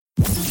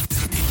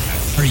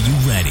Are you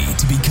ready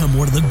to become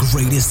one of the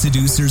greatest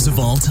seducers of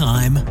all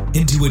time?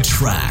 And to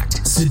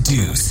attract,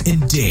 seduce,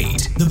 and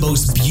date the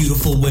most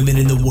beautiful women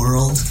in the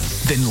world?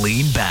 Then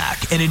lean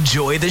back and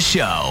enjoy the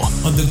show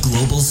on the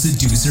Global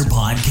Seducer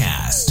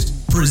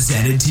Podcast,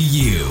 presented to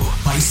you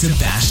by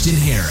Sebastian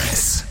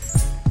Harris.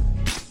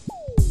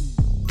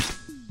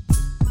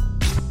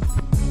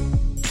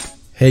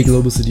 Hey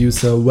Global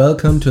Seducer,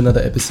 welcome to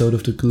another episode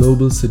of the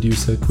Global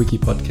Seducer Quickie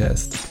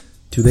Podcast.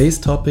 Today's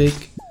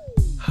topic: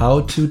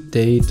 how to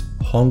date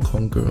Hong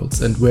Kong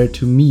girls and where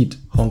to meet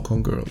Hong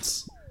Kong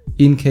girls.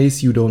 In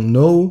case you don't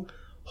know,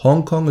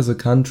 Hong Kong is a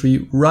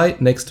country right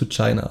next to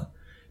China.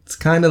 It's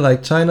kind of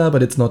like China,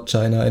 but it's not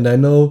China. And I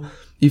know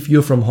if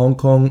you're from Hong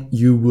Kong,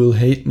 you will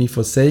hate me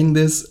for saying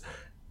this.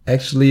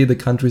 Actually, the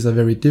countries are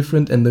very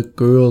different and the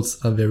girls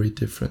are very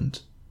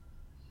different.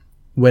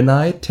 When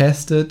I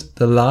tested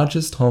the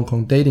largest Hong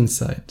Kong dating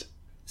site,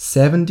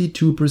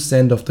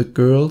 72% of the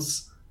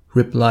girls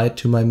replied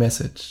to my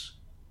message.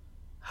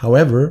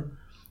 However,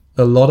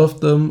 a lot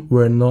of them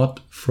were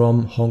not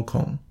from Hong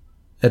Kong,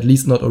 at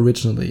least not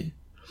originally.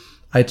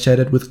 I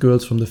chatted with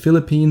girls from the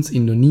Philippines,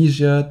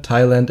 Indonesia,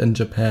 Thailand, and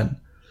Japan.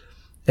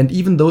 And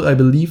even though I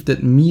believe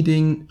that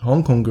meeting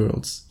Hong Kong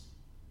girls,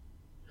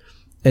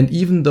 and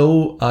even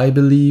though I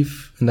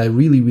believe, and I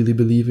really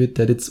believe it,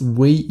 that it's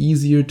way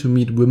easier to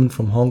meet women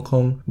from Hong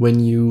Kong when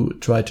you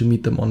try to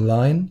meet them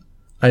online,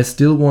 I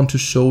still want to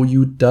show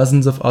you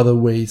dozens of other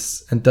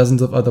ways and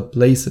dozens of other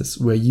places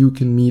where you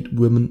can meet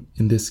women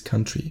in this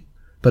country.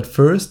 But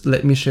first,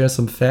 let me share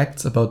some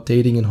facts about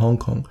dating in Hong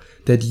Kong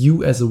that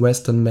you as a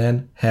Western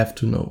man have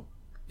to know.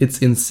 It's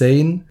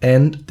insane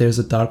and there's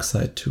a dark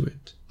side to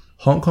it.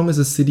 Hong Kong is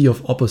a city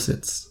of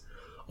opposites.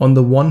 On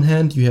the one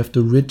hand, you have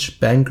the rich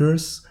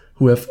bankers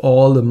who have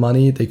all the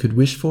money they could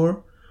wish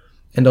for.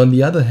 And on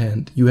the other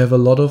hand, you have a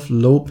lot of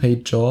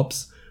low-paid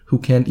jobs who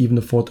can't even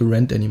afford the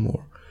rent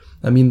anymore.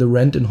 I mean, the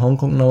rent in Hong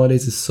Kong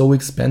nowadays is so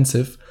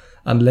expensive.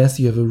 Unless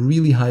you have a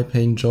really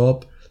high-paying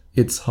job,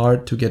 it's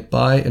hard to get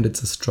by and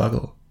it's a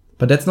struggle.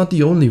 But that's not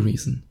the only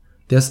reason.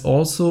 There's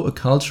also a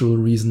cultural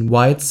reason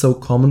why it's so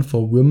common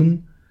for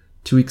women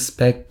to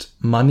expect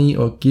money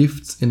or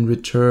gifts in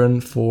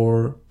return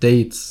for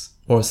dates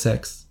or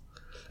sex.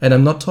 And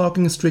I'm not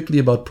talking strictly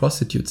about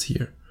prostitutes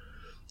here.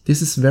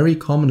 This is very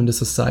common in the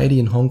society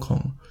in Hong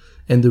Kong.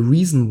 And the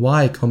reason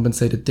why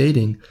compensated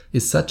dating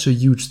is such a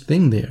huge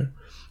thing there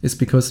is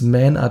because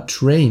men are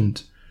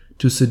trained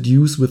to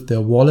seduce with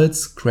their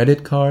wallets,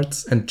 credit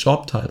cards, and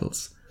job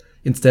titles,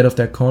 instead of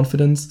their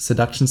confidence,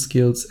 seduction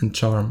skills, and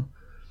charm.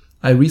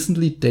 I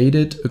recently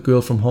dated a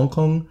girl from Hong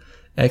Kong.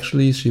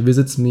 Actually, she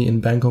visits me in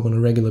Bangkok on a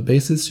regular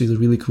basis. She's a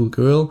really cool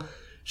girl.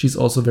 She's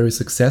also very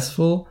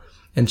successful,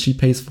 and she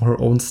pays for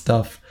her own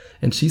stuff.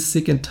 And she's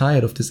sick and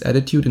tired of this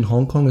attitude in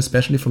Hong Kong,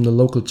 especially from the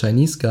local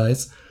Chinese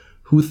guys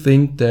who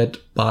think that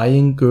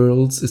buying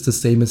girls is the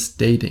same as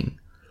dating.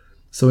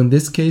 So in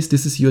this case,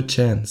 this is your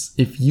chance.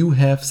 If you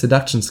have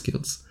seduction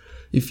skills,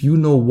 if you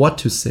know what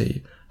to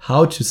say,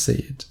 how to say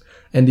it,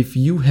 and if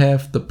you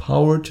have the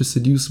power to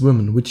seduce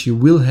women, which you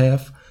will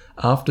have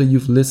after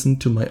you've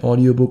listened to my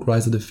audiobook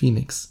Rise of the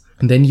Phoenix,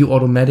 then you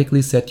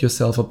automatically set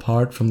yourself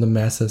apart from the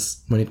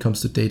masses when it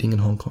comes to dating in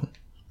Hong Kong.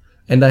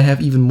 And I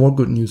have even more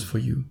good news for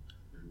you.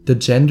 The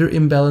gender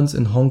imbalance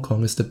in Hong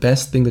Kong is the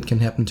best thing that can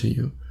happen to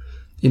you.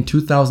 In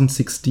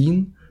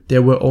 2016,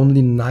 there were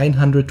only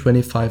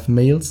 925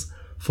 males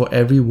for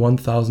every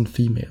 1,000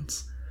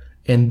 females.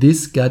 And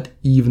this got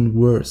even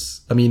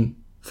worse. I mean,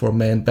 for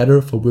men better,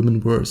 for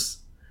women worse.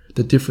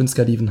 The difference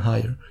got even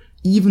higher.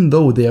 Even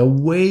though there are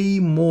way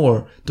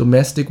more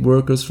domestic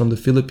workers from the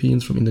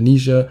Philippines, from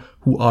Indonesia,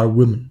 who are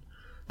women.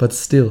 But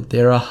still,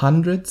 there are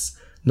hundreds,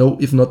 no,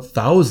 if not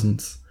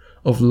thousands,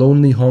 of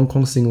lonely Hong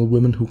Kong single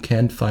women who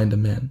can't find a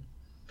man.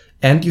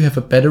 And you have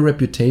a better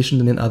reputation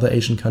than in other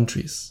Asian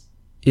countries.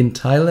 In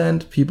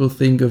Thailand, people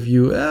think of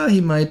you,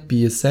 he might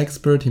be a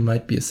sexpert, he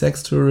might be a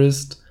sex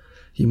tourist,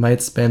 he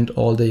might spend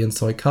all day in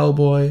Soy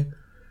Cowboy.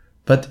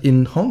 But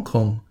in Hong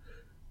Kong,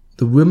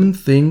 the women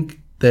think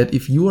that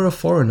if you are a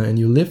foreigner and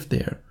you live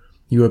there,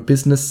 you are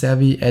business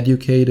savvy,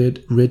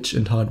 educated, rich,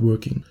 and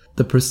hardworking.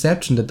 The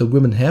perception that the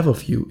women have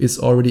of you is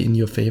already in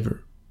your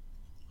favor.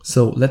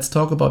 So let's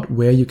talk about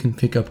where you can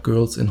pick up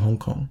girls in Hong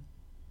Kong.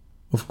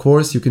 Of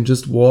course, you can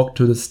just walk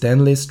to the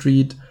Stanley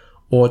Street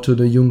or to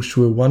the Yung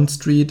Shue Wan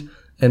Street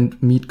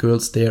and meet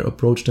girls there,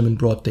 approach them in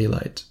broad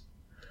daylight.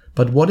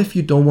 But what if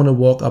you don't want to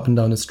walk up and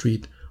down the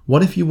street?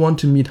 What if you want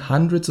to meet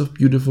hundreds of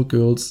beautiful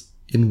girls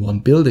in one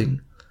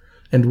building?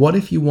 And what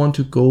if you want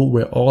to go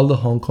where all the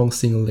Hong Kong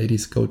single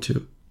ladies go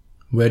to?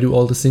 Where do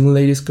all the single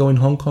ladies go in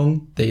Hong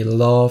Kong? They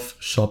love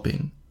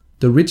shopping.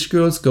 The rich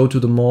girls go to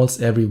the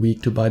malls every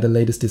week to buy the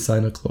latest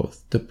designer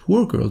clothes. The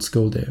poor girls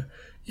go there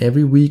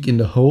every week in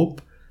the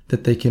hope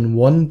that they can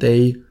one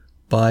day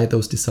buy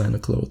those designer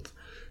clothes.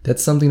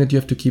 That's something that you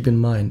have to keep in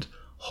mind.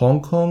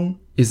 Hong Kong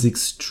is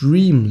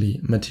extremely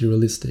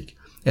materialistic.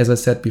 As I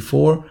said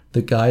before,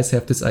 the guys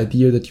have this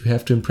idea that you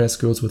have to impress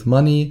girls with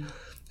money,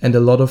 and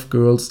a lot of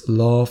girls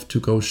love to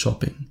go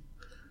shopping.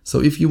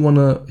 So if you want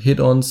to hit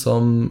on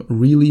some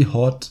really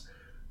hot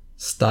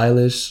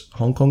stylish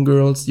Hong Kong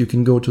girls, you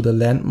can go to the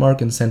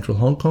Landmark in central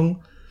Hong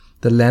Kong.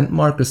 The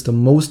Landmark is the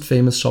most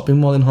famous shopping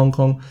mall in Hong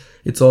Kong.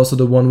 It's also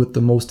the one with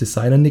the most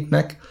designer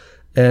knick-knack.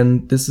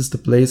 And this is the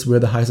place where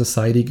the high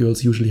society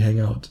girls usually hang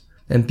out.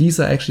 And these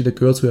are actually the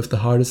girls who have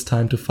the hardest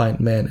time to find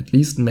men, at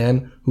least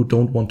men who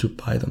don't want to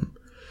buy them.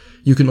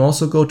 You can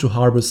also go to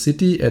Harbour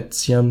City at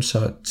Siam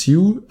Sha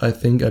Tsui. I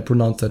think I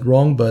pronounced that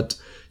wrong, but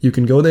you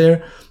can go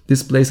there.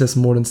 This place has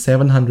more than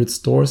 700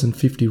 stores and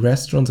 50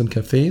 restaurants and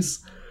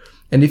cafes.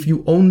 And if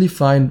you only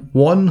find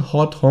one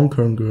hot Hong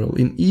Kong girl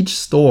in each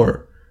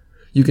store,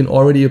 you can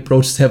already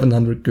approach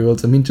 700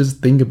 girls. I mean,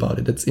 just think about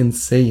it. That's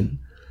insane.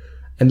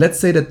 And let's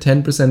say that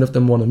 10% of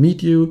them want to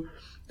meet you.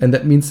 And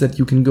that means that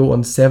you can go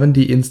on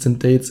 70 instant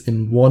dates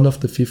in one of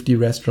the 50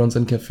 restaurants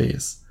and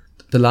cafes.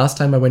 The last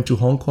time I went to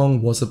Hong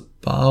Kong was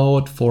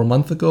about 4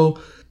 months ago.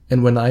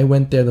 And when I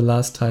went there the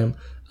last time,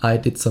 I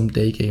did some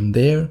day game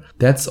there.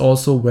 That's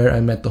also where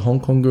I met the Hong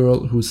Kong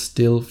girl who's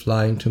still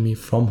flying to me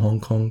from Hong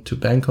Kong to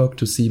Bangkok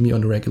to see me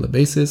on a regular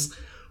basis,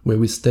 where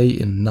we stay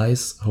in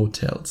nice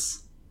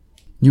hotels.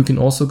 You can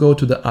also go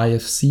to the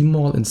IFC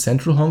Mall in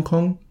central Hong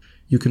Kong.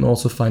 You can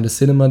also find a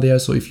cinema there,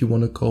 so if you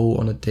want to go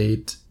on a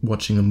date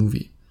watching a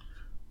movie.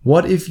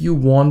 What if you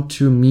want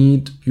to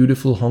meet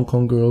beautiful Hong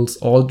Kong girls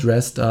all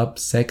dressed up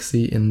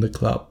sexy in the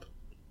club?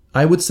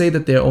 I would say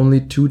that there are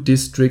only 2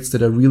 districts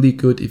that are really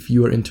good if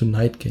you are into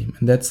night game,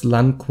 and that's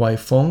Lan Kwai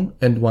Fong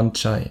and Wan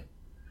Chai.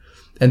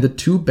 And the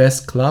 2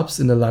 best clubs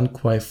in the Lan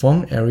Kwai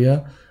Fong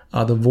area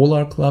are the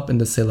Volar Club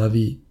and the C'est La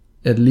Vie,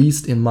 at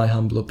least in my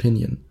humble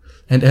opinion.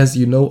 And as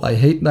you know, I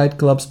hate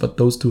nightclubs, but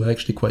those 2 are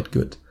actually quite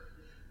good.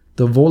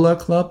 The Volar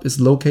Club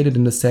is located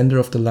in the center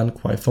of the Lan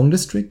Kwai Fong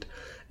district,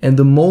 and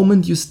the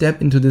moment you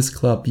step into this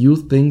club, you'll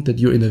think that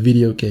you're in a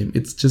video game.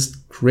 It's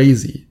just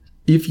crazy.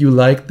 If you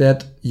like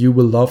that, you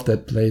will love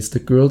that place. The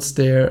girls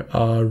there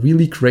are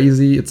really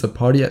crazy. It's a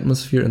party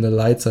atmosphere and the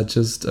lights are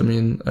just,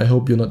 I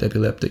hope you're not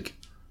epileptic.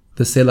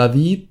 The C'est La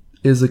Vie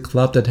is a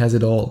club that has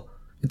it all.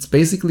 It's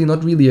basically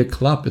not really a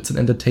club, it's an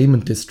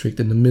entertainment district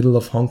in the middle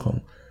of Hong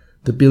Kong.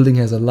 The building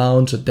has a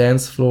lounge, a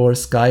dance floor,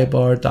 sky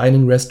bar,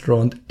 dining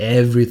restaurant,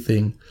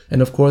 everything.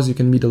 And of course you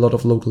can meet a lot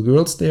of local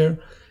girls there,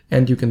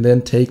 and you can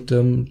then take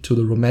them to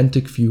the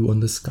romantic view on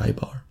the sky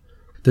bar.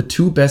 The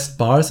 2 best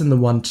bars in the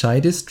Wan Chai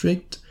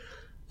district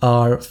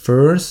are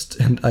first,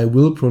 and I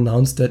will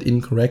pronounce that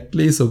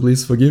incorrectly, so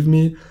please forgive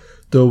me,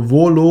 the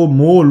Volo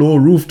Molo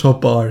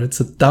Rooftop Bar. It's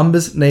the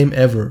dumbest name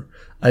ever.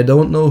 I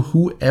don't know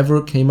who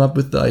ever came up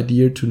with the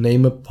idea to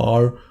name a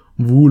bar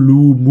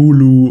Vulu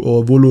Mulu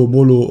or Volo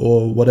Molo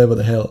or whatever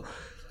the hell.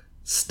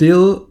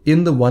 Still,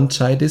 in the Wan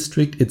Chai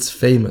district, it's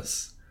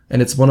famous.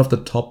 And it's one of the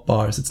top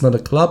bars. It's not a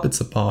club,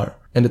 it's a bar.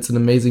 And it's an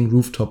amazing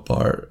rooftop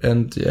bar.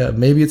 And yeah,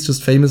 maybe it's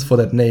just famous for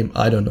that name,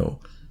 I don't know.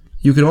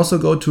 You can also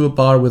go to a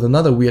bar with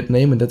another weird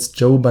name, and that's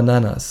Joe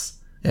Bananas.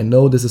 And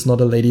no, this is not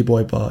a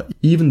ladyboy bar,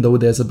 even though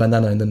there's a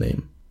banana in the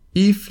name.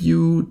 If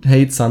you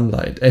hate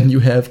sunlight, and you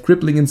have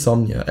crippling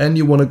insomnia, and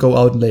you want to go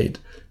out late,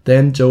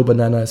 then Joe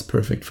Banana is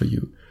perfect for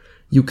you.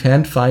 You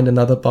can't find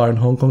another bar in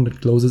Hong Kong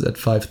that closes at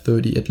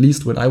 5:30. At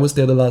least when I was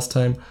there the last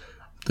time,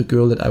 the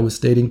girl that I was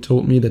dating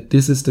told me that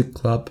this is the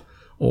club,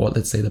 or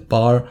let's say the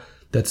bar,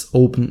 that's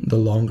open the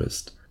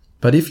longest.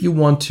 But if you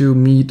want to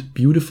meet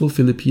beautiful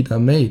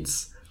Filipina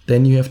mates,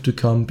 then you have to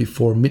come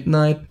before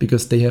midnight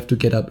because they have to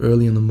get up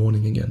early in the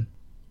morning again.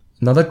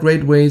 Another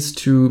great ways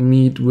to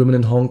meet women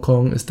in Hong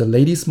Kong is the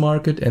ladies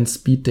market and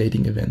speed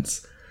dating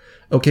events.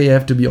 Okay, I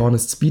have to be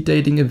honest, speed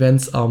dating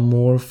events are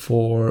more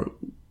for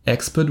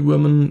expert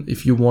women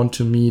if you want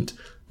to meet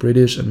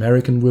British,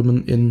 American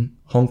women in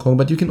Hong Kong,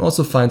 but you can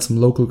also find some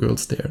local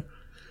girls there.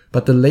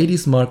 But the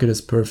ladies market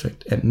is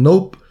perfect. And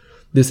nope,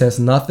 this has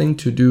nothing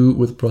to do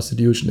with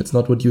prostitution. It's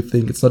not what you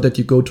think. It's not that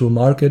you go to a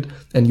market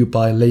and you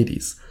buy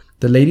ladies.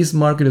 The ladies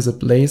market is a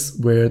place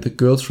where the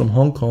girls from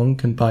Hong Kong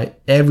can buy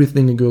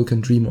everything a girl can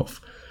dream of.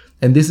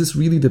 And this is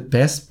really the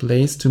best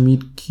place to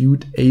meet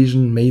cute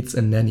Asian maids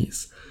and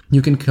nannies.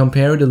 You can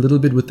compare it a little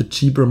bit with the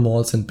cheaper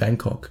malls in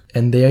Bangkok.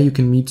 And there you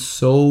can meet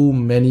so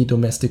many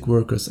domestic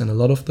workers, and a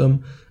lot of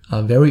them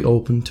are very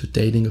open to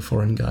dating a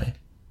foreign guy.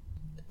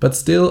 But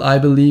still, I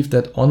believe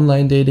that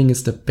online dating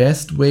is the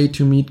best way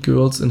to meet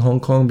girls in Hong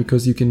Kong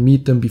because you can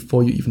meet them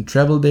before you even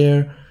travel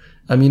there.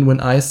 I mean, when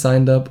I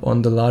signed up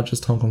on the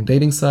largest Hong Kong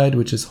dating site,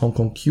 which is Hong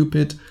Kong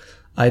Cupid,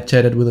 I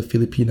chatted with a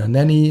Filipina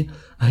nanny.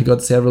 I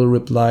got several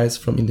replies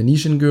from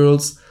Indonesian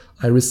girls.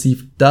 I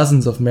received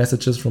dozens of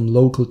messages from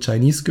local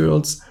Chinese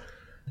girls.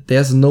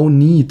 There's no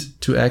need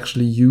to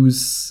actually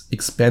use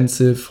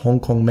expensive Hong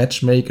Kong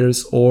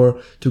matchmakers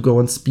or to go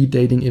on speed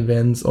dating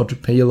events or to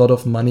pay a lot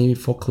of money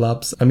for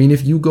clubs. I mean,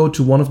 if you go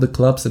to one of the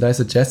clubs that I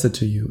suggested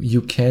to you,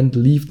 you can't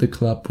leave the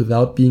club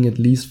without being at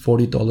least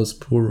 $40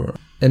 poorer.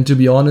 And to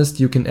be honest,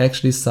 you can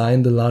actually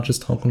sign the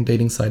largest Hong Kong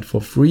dating site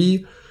for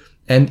free.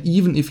 And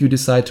even if you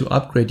decide to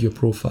upgrade your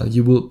profile,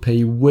 you will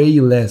pay way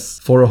less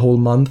for a whole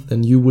month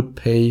than you would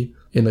pay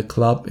in a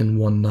club in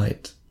one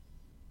night.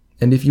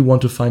 And if you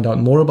want to find out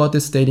more about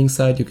this dating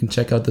site, you can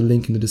check out the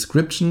link in the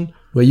description.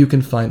 where you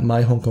can find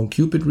my Hong Kong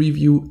Cupid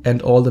review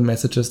and all the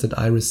messages that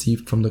I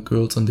received from the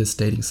girls on this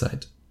dating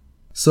site.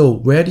 So,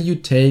 where do you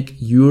take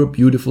your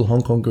beautiful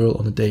Hong Kong girl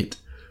on a date?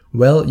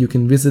 Well, you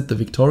can visit the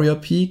Victoria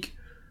Peak.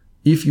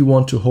 If you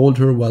want to hold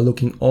her while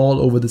looking all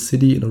over the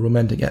city in a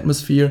romantic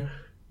atmosphere,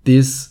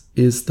 this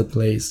is the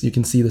place. You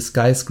can see the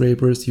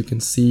skyscrapers, you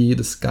can see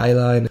the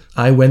skyline.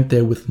 I went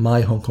there with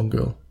my Hong Kong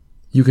girl.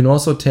 You can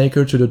also take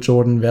her to the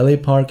Jordan Valley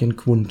Park in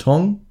Kwun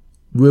Tong.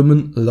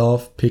 Women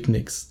love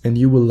picnics and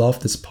you will love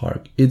this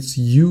park. It's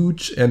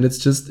huge and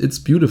it's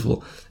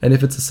beautiful. And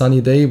if it's a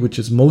sunny day, which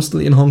is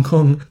mostly in Hong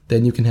Kong,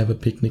 then you can have a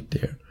picnic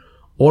there.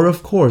 Or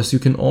of course, you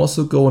can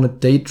also go on a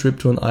date trip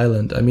to an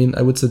island. I mean,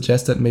 I would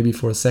suggest that maybe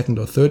for a second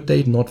or third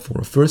date, not for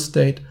a first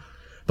date.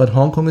 But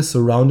Hong Kong is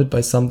surrounded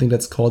by something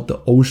that's called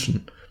the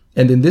ocean.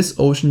 And in this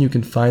ocean, you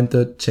can find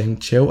the Cheng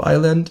Chau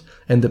Island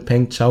and the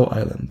Peng Chau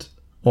Island.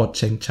 Or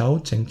Cheng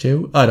Chau,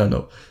 I don't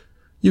know.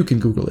 You can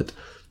Google it.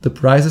 The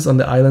prices on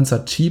the islands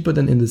are cheaper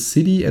than in the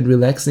city, and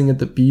relaxing at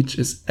the beach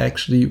is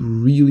actually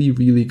really,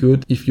 really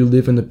good if you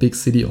live in a big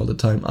city all the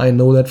time. I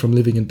know that from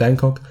living in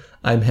Bangkok.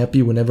 I'm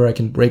happy whenever I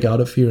can break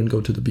out of here and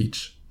go to the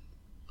beach.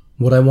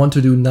 What I want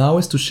to do now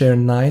is to share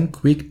 9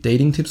 quick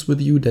dating tips with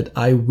you that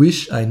I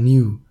wish I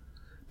knew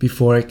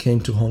before I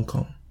came to Hong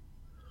Kong.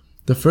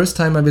 The first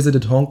time I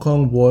visited Hong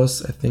Kong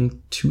was, I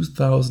think,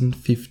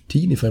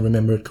 2015, if I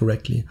remember it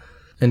correctly.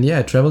 And yeah,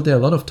 I traveled there a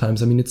lot of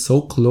times. I mean, it's so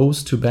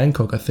close to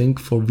Bangkok. I think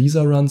for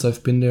visa runs,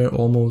 I've been there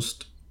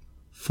almost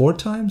 4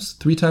 times,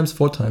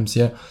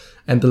 yeah.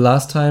 And the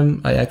last time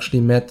I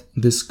actually met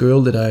this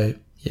girl that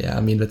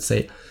let's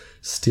say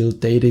still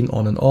dating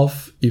on and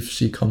off if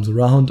she comes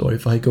around or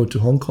if I go to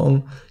Hong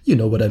Kong, you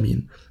know what I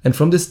mean. And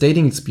from this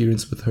dating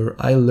experience with her,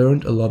 I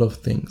learned a lot of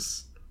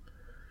things.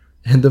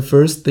 And the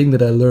first thing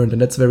that I learned,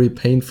 and that's very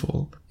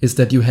painful, is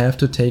that you have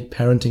to take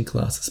parenting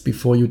classes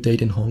before you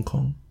date in Hong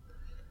Kong.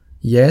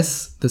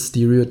 Yes, the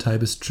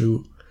stereotype is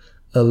true.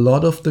 A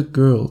lot of the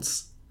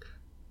girls,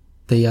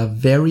 they are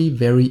very,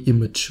 very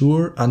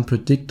immature,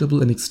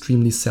 unpredictable, and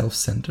extremely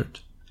self-centered.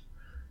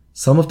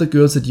 Some of the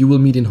girls that you will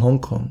meet in Hong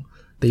Kong,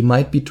 they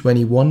might be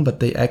 21, but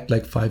they act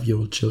like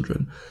 5-year-old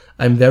children.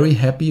 I'm very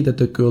happy that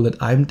the girl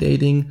that I'm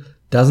dating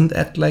doesn't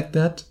act like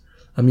that.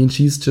 I mean,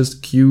 she's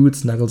just cute,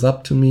 snuggles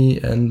up to me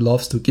and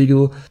loves to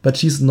giggle, but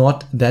she's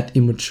not that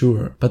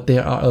immature. But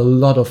there are a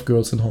lot of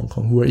girls in Hong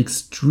Kong who are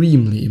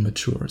extremely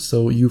immature,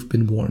 so you've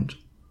been warned.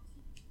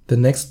 The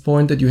next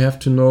point that you have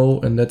to know,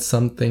 and that's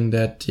something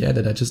that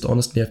I just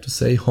honestly have to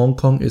say, Hong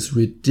Kong is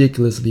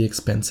ridiculously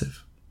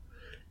expensive.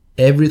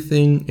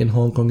 Everything in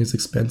Hong Kong is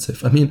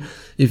expensive. I mean,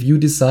 if you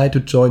decide to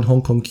join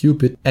Hong Kong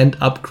Cupid and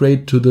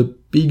upgrade to the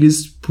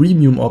biggest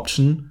premium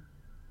option,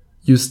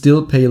 you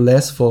still pay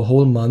less for a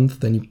whole month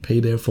than you pay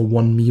there for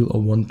one meal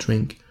or one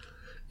drink.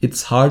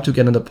 It's hard to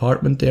get an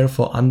apartment there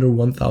for under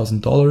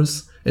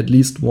 $1,000, at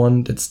least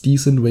one that's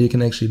decent where you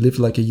can actually live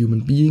like a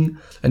human being,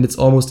 and it's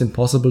almost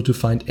impossible to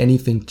find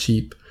anything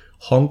cheap.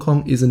 Hong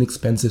Kong is an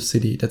expensive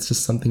city. That's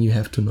just something you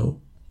have to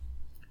know.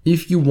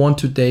 If you want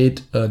to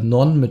date a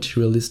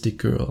non-materialistic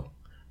girl,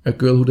 a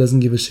girl who doesn't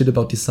give a shit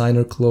about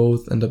designer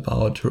clothes and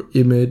about her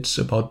image,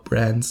 about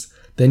brands,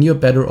 then you're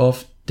better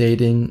off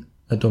dating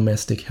a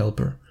domestic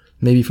helper.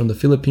 Maybe from the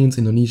Philippines,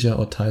 Indonesia,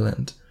 or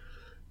Thailand.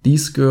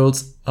 These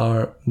girls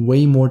are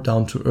way more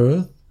down to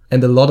earth,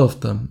 and a lot of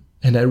them,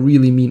 and I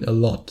really mean a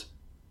lot,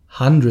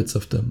 hundreds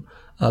of them,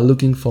 are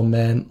looking for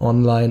men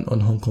online on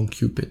Hong Kong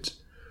Cupid.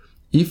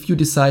 If you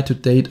decide to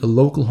date a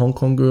local Hong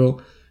Kong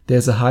girl,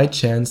 there's a high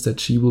chance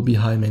that she will be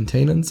high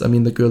maintenance. I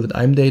mean, the girl that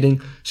I'm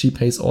dating, she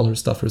pays all her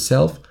stuff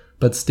herself,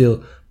 but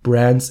still,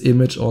 brands,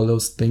 image, all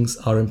those things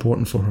are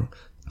important for her.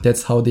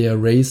 That's how they are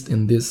raised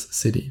in this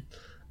city.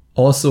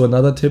 Also,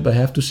 another tip I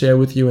have to share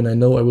with you, and I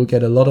know I will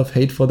get a lot of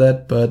hate for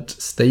that, but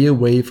stay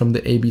away from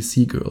the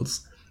ABC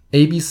girls.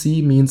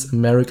 ABC means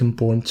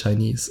American-born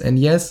Chinese. And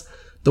yes,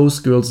 those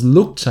girls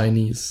look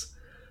Chinese,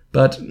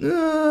 but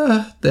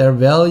their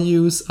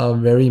values are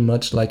very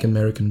much like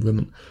American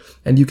women.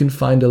 And you can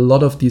find a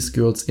lot of these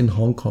girls in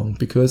Hong Kong,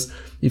 because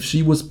if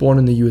she was born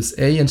in the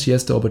USA and she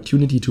has the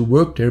opportunity to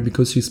work there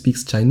because she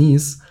speaks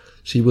Chinese,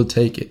 she will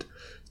take it.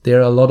 There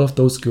are a lot of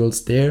those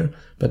girls there,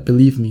 but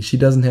believe me, she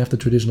doesn't have the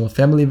traditional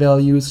family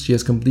values, she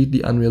has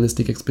completely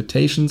unrealistic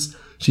expectations,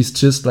 she's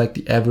just like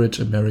the average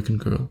American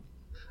girl.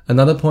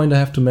 Another point I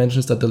have to mention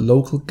is that the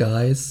local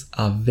guys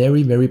are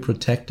very, very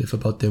protective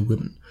about their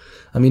women.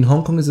 I mean,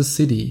 Hong Kong is a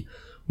city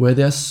where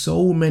there are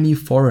so many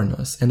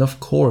foreigners, and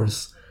of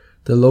course,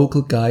 the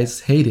local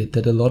guys hate it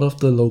that a lot of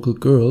the local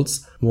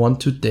girls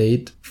want to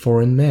date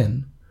foreign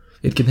men.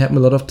 It can happen a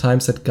lot of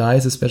times that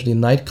guys, especially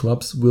in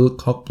nightclubs, will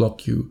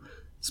cockblock you.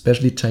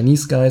 Especially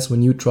Chinese guys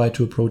when you try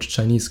to approach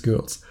Chinese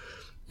girls.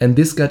 And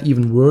this got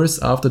even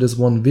worse after this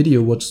one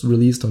video was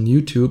released on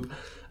YouTube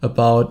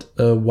about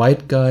a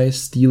white guy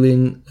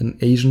stealing an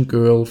Asian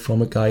girl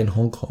from a guy in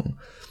Hong Kong.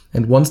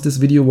 And once this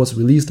video was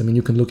released, I mean,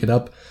 you can look it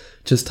up,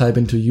 just type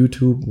into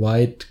YouTube,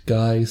 white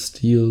guy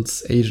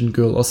steals Asian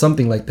girl or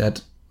something like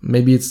that.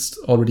 Maybe it's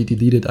already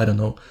deleted, I don't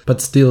know.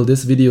 But still,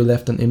 this video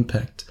left an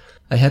impact.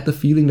 I had the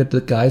feeling that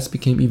the guys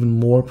became even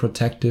more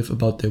protective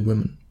about their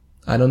women.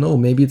 I don't know,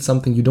 maybe it's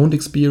something you don't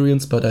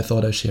experience, but I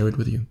thought I'd share it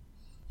with you.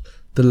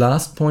 The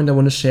last point I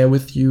want to share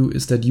with you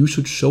is that you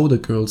should show the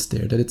girls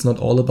there that it's not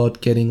all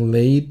about getting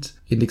laid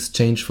in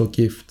exchange for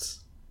gifts.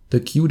 The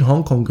cute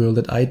Hong Kong girl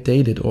that I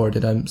dated, or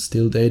that I'm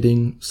still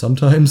dating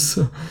sometimes,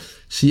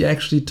 she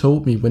actually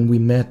told me when we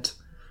met,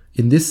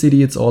 in this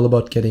city it's all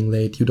about getting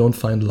laid. You don't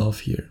find love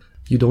here.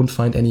 You don't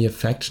find any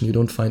affection. You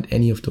don't find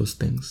any of those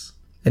things.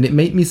 And it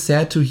made me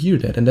sad to hear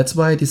that. And that's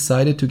why I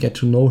decided to get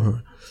to know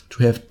her,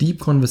 to have deep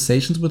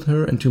conversations with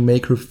her and to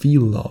make her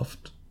feel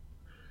loved.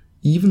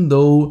 Even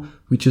though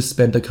we just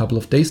spent a couple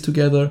of days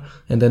together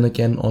and then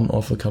again on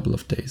off a couple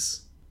of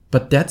days.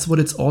 But that's what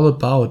it's all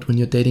about when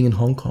you're dating in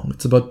Hong Kong.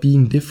 It's about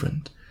being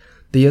different.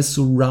 They are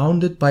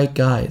surrounded by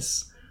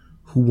guys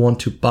who want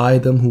to buy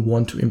them, who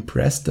want to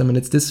impress them, and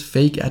it's this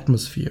fake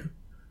atmosphere.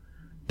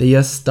 They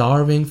are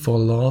starving for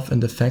love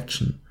and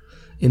affection.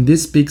 In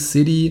this big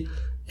city,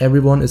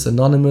 everyone is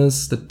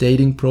anonymous. The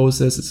dating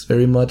process is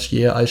very much,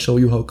 I show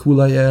you how cool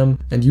I am,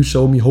 and you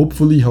show me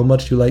hopefully how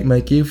much you like my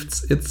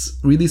gifts. It's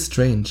really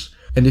strange.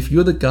 And if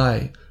you're the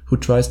guy who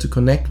tries to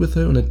connect with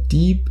her on a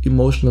deep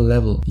emotional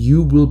level,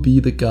 you will be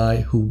the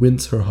guy who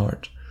wins her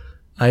heart.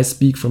 I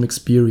speak from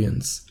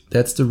experience.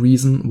 That's the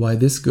reason why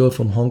this girl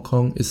from Hong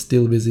Kong is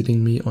still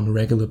visiting me on a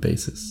regular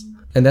basis.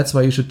 And that's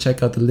why you should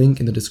check out the link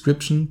in the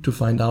description to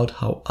find out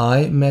how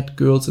I met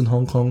girls in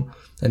Hong Kong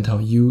and how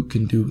you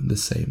can do the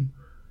same.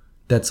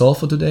 That's all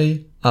for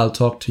today. I'll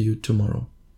talk to you tomorrow.